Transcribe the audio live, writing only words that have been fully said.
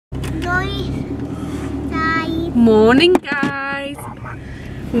Morning, guys.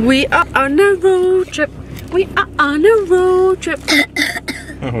 We are on a road trip. We are on a road trip.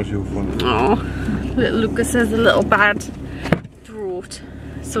 That was your fun. Oh, little Lucas has a little bad throat,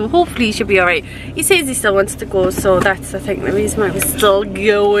 so hopefully he should be alright. He says he still wants to go, so that's I think the reason why we're still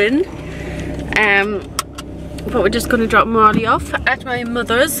going. But we're just going to drop Marley off at my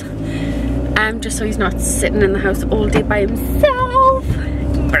mother's, just so he's not sitting in the house all day by himself.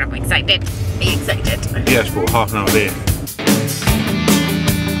 But I'm excited. Are you excited? Yes, but half an hour late.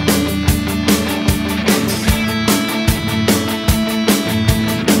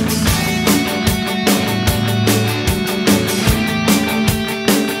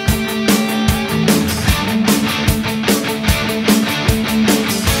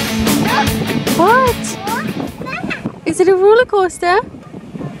 Is it a roller coaster?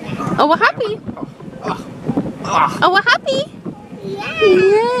 Oh, we're happy. Oh, we're happy.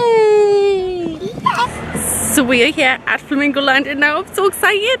 Yay! So we are here at Flamingo Land and now I'm so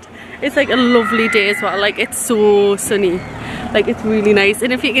excited. It's like a lovely day as well. Like it's so sunny. Like it's really nice.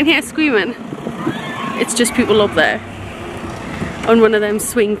 And if you can hear screaming, it's just people up there on one of them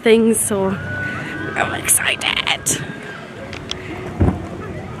swing things. So I'm excited.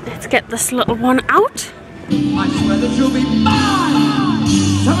 Let's get this little one out. I swear that you'll be mine.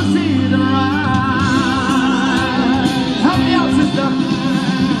 So see the ride. Help me out, sister.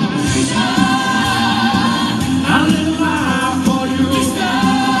 I'll live life for you.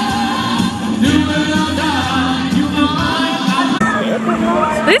 Do it or die. You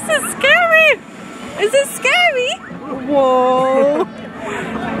are. This is scary. Is it scary? Whoa.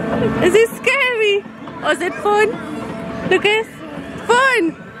 Is it scary? Or is it fun? Lucas? Fun.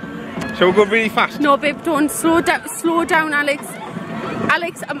 Shall we go really fast? No, babe, don't. Slow down. Slow down, Alex.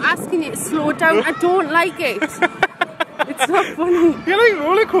 Alex, I'm asking you, slow down. I don't like it. It's not funny. You like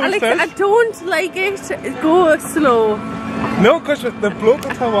roller coasters? Alex, I don't like it. Go slow. No, because the bloke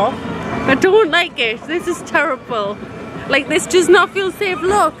will come off. I don't like it. This is terrible. Like, this does not feel safe.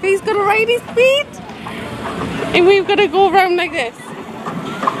 Look, he's going to ride his feet. And we've got to go around like this.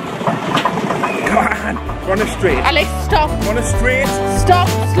 Come on. Run a straight. Alex, stop. Run a straight. Stop.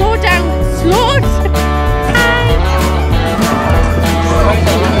 Slow down. Slow down.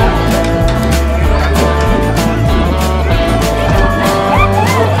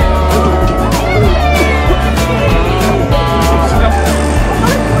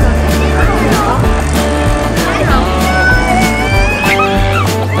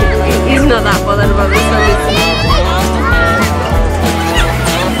 He's not that bothered about this one.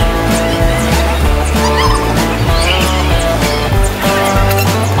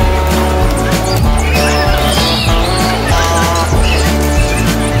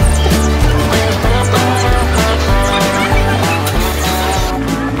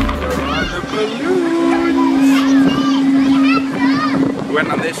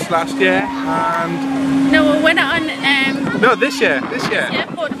 Last year and no, we went on no, this year yeah,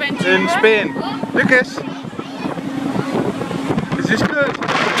 Port Adventure in Spain. Lucas, is this good?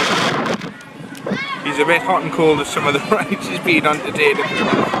 He's a bit hot and cold as some of the rides he's been on today. Wow,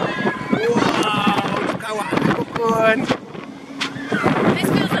 look how good. This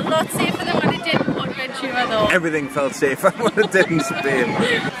feels a lot safer than what it did in Port Adventure though. Everything felt safer than what it did in Spain.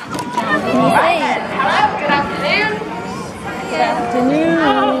 Hello, good afternoon. Good afternoon.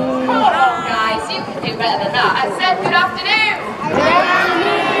 Oh, come on guys, you can do better than that. I said good afternoon. Good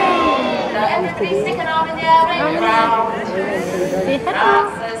afternoon. Now everybody stick an arm in the air, wave around.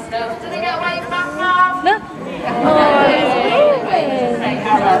 That's the stuff. Did they get away from that now? Look.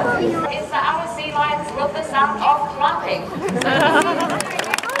 It's that our sea lions love the sound of clapping.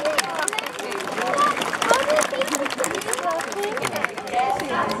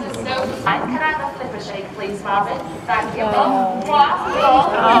 Can I have a flipper shake, please, Marvin? Thank you.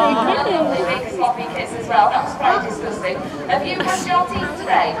 Lovely big sloppy kiss as well. That was quite disgusting. Have you brushed your teeth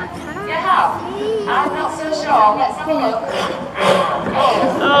today? You have? I'm not so sure. Let's have a look.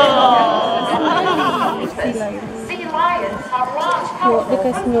 Sea lions have large, powerful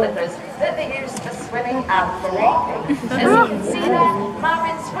front flippers that they use for swimming and for walking. As you can see there,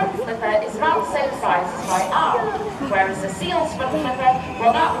 Marvin's front flipper is about the same size as my arm, whereas the seal's front flipper,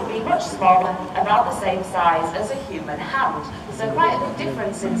 well, that would be much smaller, about the same size as a human hand. So quite a big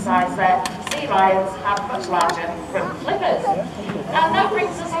difference in size there. Sea lions have much larger front flippers. And that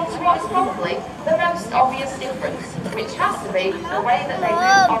brings us on to what is probably the most obvious difference, which has to be the way that they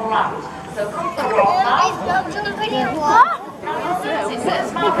move on land. So come to walk now. It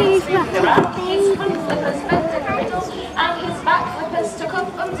says Marvin's moved around, his front flippers bent in the middle, and his back flippers stuck up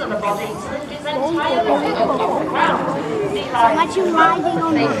under the body to lift his entire body up off the ground. Sea lions,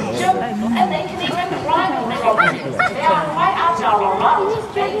 they jump and they can even climb on the rollers. They are quite agile on land.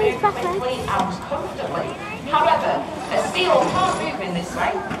 They move quickly and comfortably. However, a seal can't move in this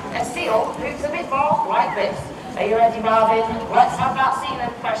way. A seal moves a bit more like this. Are you ready, Marvin? Let's have that scene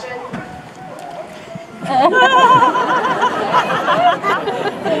impression.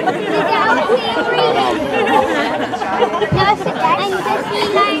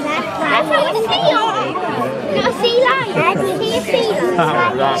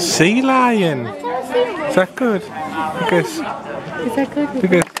 Sea lion. Is that good? Because, Is that good?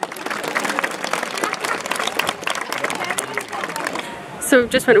 because So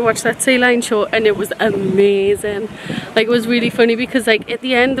just went to watch that sea lion show and it was amazing. Like, it was really funny because like at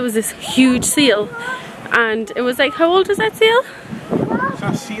the end there was this huge seal and it was like, how old was that seal? it's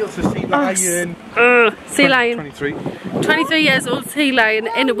not seal, it's a sea lion. Sea lion. 23. 23 years old sea lion,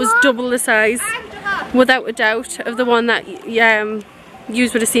 and it was double the size, without a doubt, of the one that you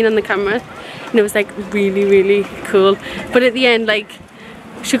would have seen on the camera. And it was like really, really cool. But at the end, like,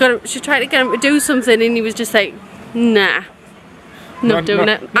 she tried to get him to do something and he was just like, nah. Not doing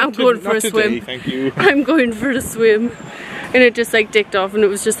it. I'm going for a swim. Thank you. I'm going for a swim. And it just like dicked off and it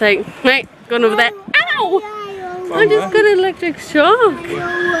was just like, right, going over there. Ow! I just got an electric shock.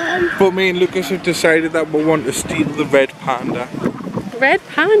 But me and Lucas have decided that we want to steal the red panda. Red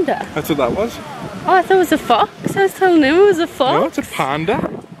panda? That's what that was. Oh, I thought it was a fox. I was telling him it was a fox. No, it's a panda.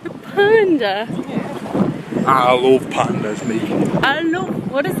 A panda. I love pandas, me. I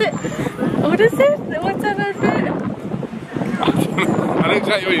love, what is it? What is it? What's that outfit? I know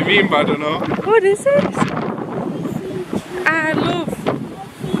exactly what you mean, but I don't know. What is it?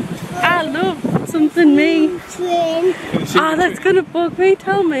 I love something me. Ah, that's gonna bug me.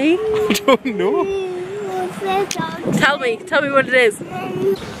 Tell me. I don't know. Tell me what it is.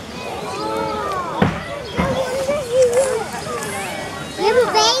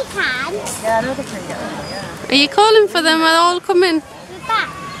 Are you calling for them? Are they all coming?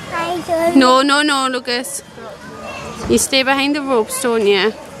 No, Lucas. You stay behind the ropes, don't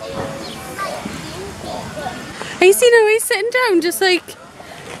you? Are you seeing how he's sitting down, just like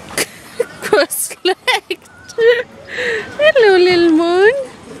cross-legged? Hello, little moon.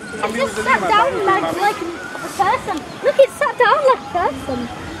 It's just sat down like a person. Look, it's sat down like a person.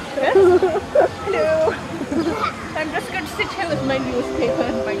 Hello. I'm just going to sit here with my newspaper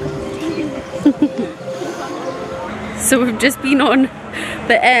and my tea. So we've just been on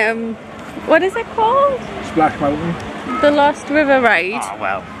the what is it called? Splash Mountain. The Lost River ride. Oh,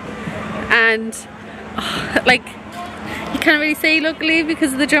 well. And like, you can't really say luckily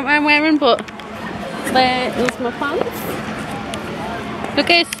because of the jumper I'm wearing, but there is my pants.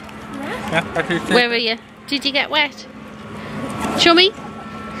 Lucas, Yeah, where were you? Did you get wet? Show me.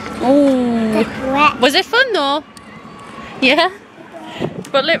 Oh, was it fun though? Yeah.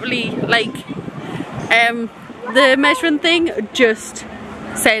 But literally, like, the measuring thing just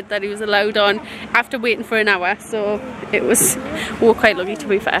said that he was allowed on after waiting for an hour, so it was, we were quite lucky to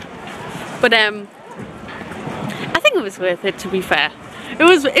be fair. But I think it was worth it, to be fair. It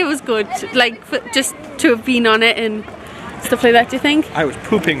was good, like, just to have been on it and stuff like that. Do you think? I was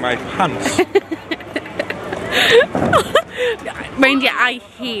pooping my pants. Mind you, I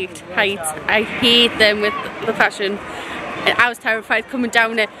hate heights. I hate them with the passion. And I was terrified coming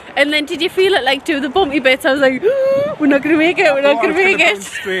down it. And then did you feel it, like, do the bumpy bits? I was like, oh, we're not gonna make it. We're not gonna make it.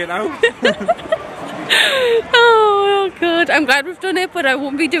 Straight out. Oh god, I'm glad we've done it, but I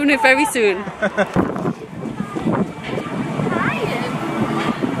won't be doing it very soon.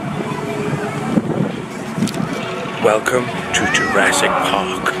 Welcome to Jurassic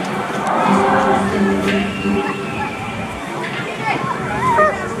Park.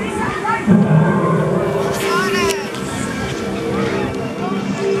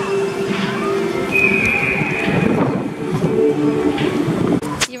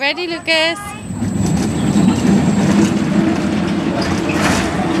 You ready, Lucas?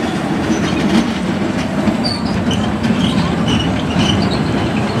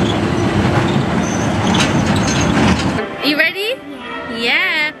 You ready?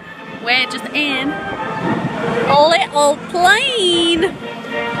 Yeah. We're just in a little plane.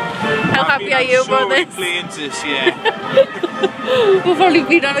 How happy are you about this? Planes this year. We've only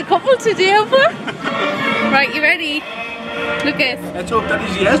been on a couple today, have we? Right, you ready? Lucas. Let's hope that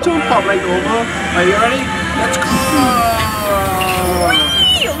his ears don't pop right over. Are you ready? Let's go!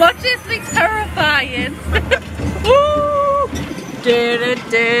 Whee! Watch this, thing's terrifying. Woo! Did it.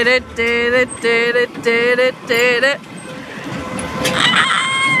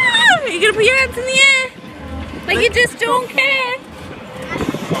 Ah! You're gonna put your hands in the air like you just don't care.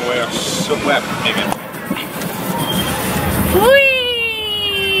 Oh, we are so wet, maybe. Whee!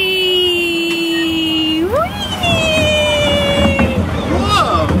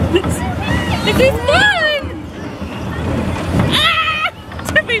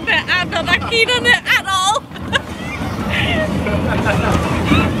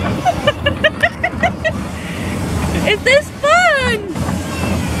 Is this fun?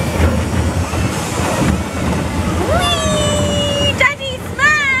 Whee! Daddy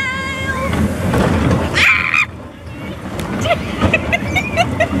smile! Ah!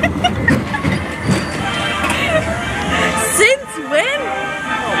 Since when?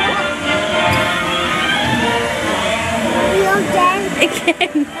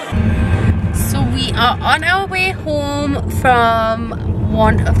 Again. So we are on our way home from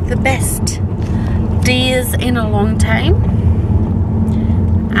one of the best days in a long time,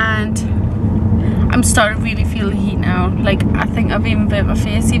 and I'm starting to really feel the heat now. Like, I think I've even burnt my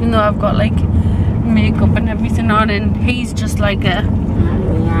face, even though I've got like makeup and everything on, and he's just like an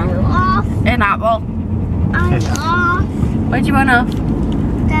apple. Where do you want off?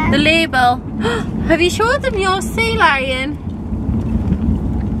 The label. Have you showed them your sea lion?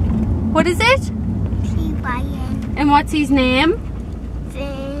 What is it? Sea lion. And what's his name?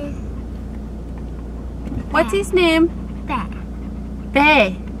 What's his name? Bear.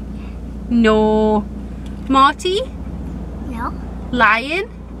 Bear. No. Marty? No. Lion?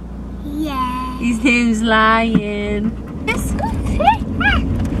 Yeah. His name's Lion. Yes.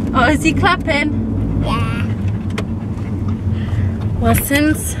 Oh, is he clapping? Yeah. Well,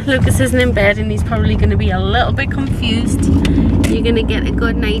 since Lucas isn't in bed and he's probably going to be a little bit confused, you're going to get a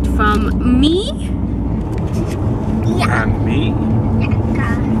good night from me. Yeah. And me.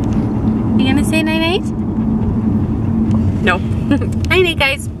 You going to say night-night? No. Night-night,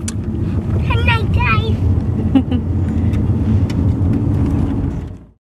 guys.